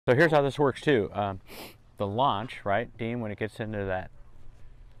So here's how this works too. The launch, right, Dean, when it gets into that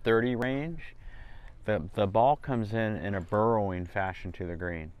 30 range, the ball comes in a burrowing fashion to the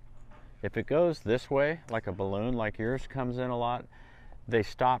green. If it goes this way, like a balloon, like yours comes in a lot, they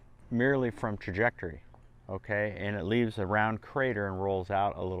stop merely from trajectory, okay? And it leaves a round crater and rolls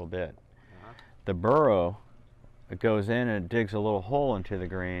out a little bit. The burrow, it goes in and it digs a little hole into the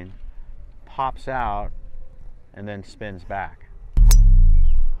green, pops out, and then spins back.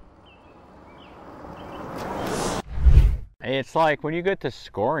 It's like when you get to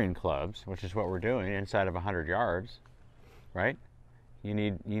scoring clubs, which is what we're doing inside of 100 yards, right? You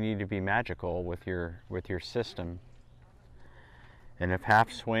need to be magical with your system. And if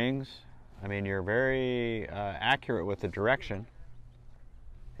half swings, I mean, you're very accurate with the direction.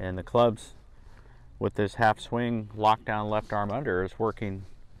 And the clubs with this half swing lockdown left arm under is working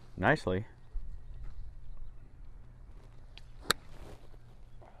nicely.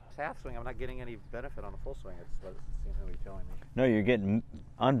 Half swing, I'm not getting any benefit on the full swing. It's what seems to be telling me. No, you're getting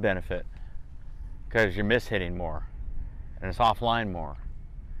unbenefit because you're mishitting more and it's offline more.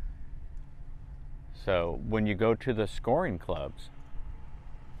 So when you go to the scoring clubs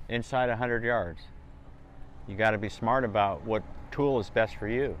inside 100 yards, you got to be smart about what tool is best for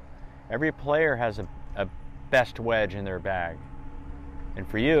you. Every player has a best wedge in their bag. And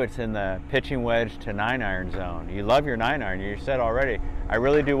for you, it's in the pitching wedge to 9-iron zone. You love your 9-iron. You said already, I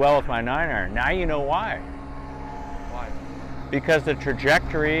really do well with my 9-iron. Now you know why. Why? Because the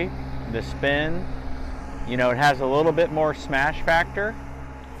trajectory, the spin, you know, it has a little bit more smash factor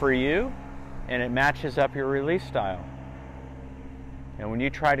for you, and it matches up your release style. And when you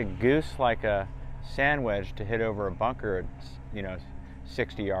try to goose like a sand wedge to hit over a bunker at, you know,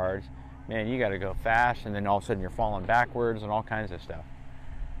 60 yards, man, you got to go fast, and then all of a sudden you're falling backwards and all kinds of stuff.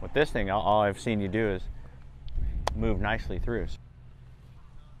 With this thing, all I've seen you do is move nicely through.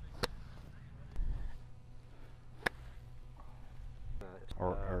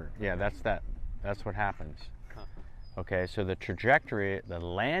 Yeah, that's what happens. Okay, so the trajectory, the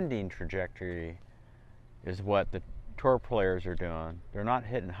landing trajectory is what the tour players are doing. They're not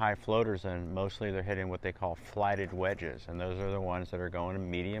hitting high floaters, and mostly they're hitting what they call flighted wedges, and those are the ones that are going to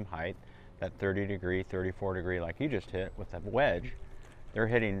medium height, that 30 degree, 34 degree like you just hit with that wedge. They're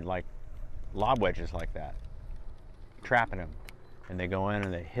hitting like lob wedges like that, trapping them, and they go in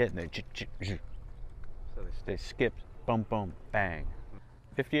and they hit and they skip, boom, boom, bang.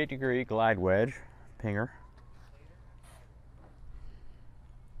 58 degree glide wedge, pinger.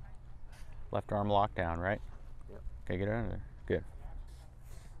 Left arm lockdown, right? Yep. Okay, get under there. Good.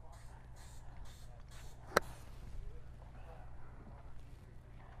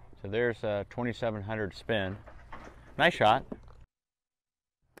 So there's a 2700 spin. Nice shot.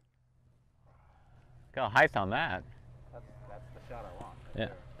 Got a height on that. That's the shot I want. Yeah.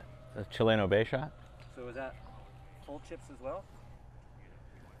 The Chileno Bay shot. So is that full chips as well?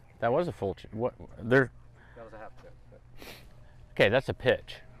 That was a full chip. What? There. That was a half chip. But... Okay, that's a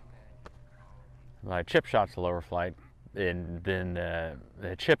pitch. My chip shot's a lower flight, and then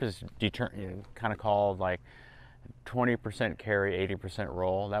the chip is kind of called like 20% carry, 80%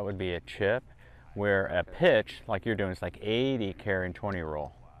 roll. That would be a chip, where a pitch, like you're doing, is like 80 carry and 20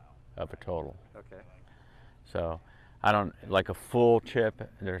 roll of a total. Okay. So I don't, like a full chip,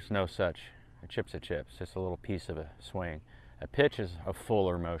 there's no such. A chip's a chip. It's just a little piece of a swing. A pitch is a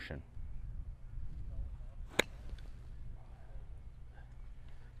fuller motion.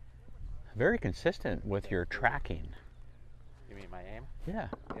 Very consistent with your tracking. You mean my aim? Yeah.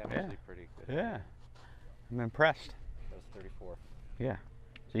 Yeah, I'm usually pretty good. Yeah. I'm impressed. That was 34. Yeah.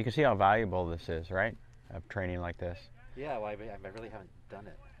 So you can see how valuable this is, right? Of training like this. Yeah, well, I really haven't done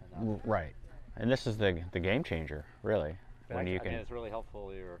it enough. Right. And this is the game changer, really. But when I you can. mean, it's really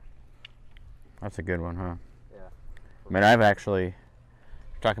helpful. That's a good one, huh? Yeah. I mean, I've actually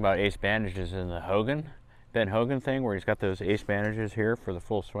talking about ace bandages in the Hogan, Ben Hogan thing, where he's got those ace bandages here for the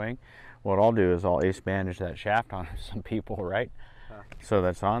full swing. What I'll do is I'll ace bandage that shaft on some people, right? Huh. So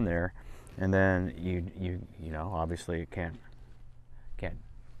that's on there, and then you know, obviously you can't just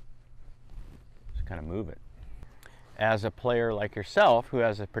kind of move it. As a player like yourself who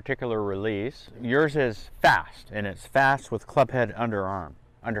has a particular release, yours is fast, and it's fast with club head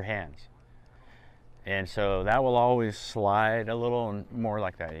under hands. And so that will always slide a little more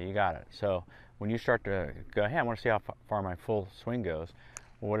like that. You got it. So when you start to go, hey, I want to see how far my full swing goes.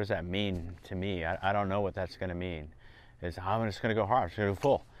 Well, what does that mean to me? I don't know what that's going to mean. I'm just going to go hard. I'm just going to go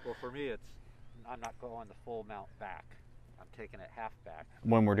full. Well, for me, I'm not going the full mount back. I'm taking it half back.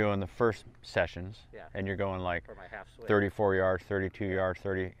 When we're doing the first sessions, yeah, and you're going like for my half swing. 34 yards, 32 yards,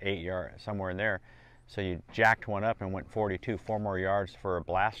 38 yards, somewhere in there, So you jacked one up and went 42, 4 more yards for a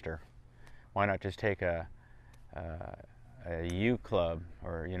blaster. Why not just take a U club,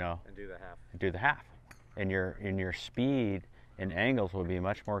 or and do the half. Do the half, and your speed and angles will be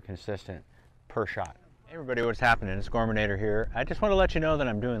much more consistent per shot. Hey everybody, what's happening? It's Gormanator here. I just want to let you know that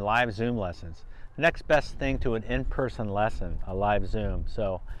I'm doing live Zoom lessons. The next best thing to an in-person lesson, a live Zoom.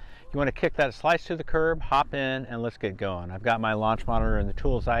 So you want to kick that slice to the curb, hop in, and let's get going. I've got my launch monitor and the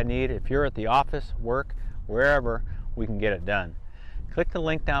tools I need. If you're at the office, work, wherever, we can get it done. Click the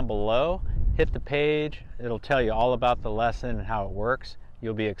link down below, hit the page. It'll tell you all about the lesson and how it works.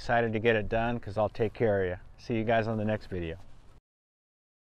 You'll be excited to get it done because I'll take care of you. See you guys on the next video.